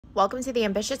Welcome to the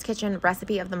Ambitious Kitchen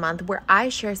recipe of the month, where I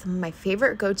share some of my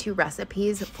favorite go-to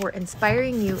recipes for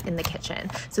inspiring you in the kitchen.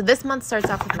 So this month starts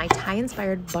off with my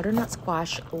Thai-inspired butternut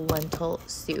squash lentil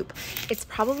soup. It's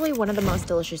probably one of the most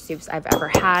delicious soups I've ever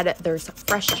had. There's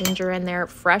fresh ginger in there,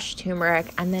 fresh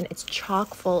turmeric, and then it's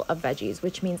chock full of veggies,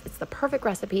 which means it's the perfect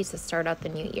recipe to start out the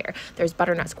new year. There's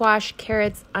butternut squash,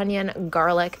 carrots, onion,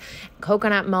 garlic,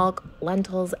 coconut milk,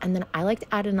 lentils, and then I like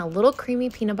to add in a little creamy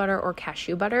peanut butter or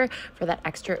cashew butter for that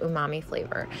extra umami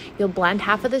flavor. You'll blend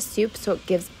half of the soup so it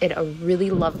gives it a really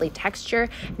lovely texture,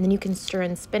 and then you can stir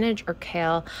in spinach or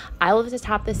kale. I love to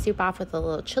top this soup off with a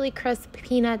little chili crisp,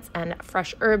 peanuts, and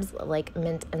fresh herbs like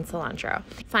mint and cilantro.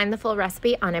 Find the full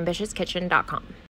recipe on ambitiouskitchen.com.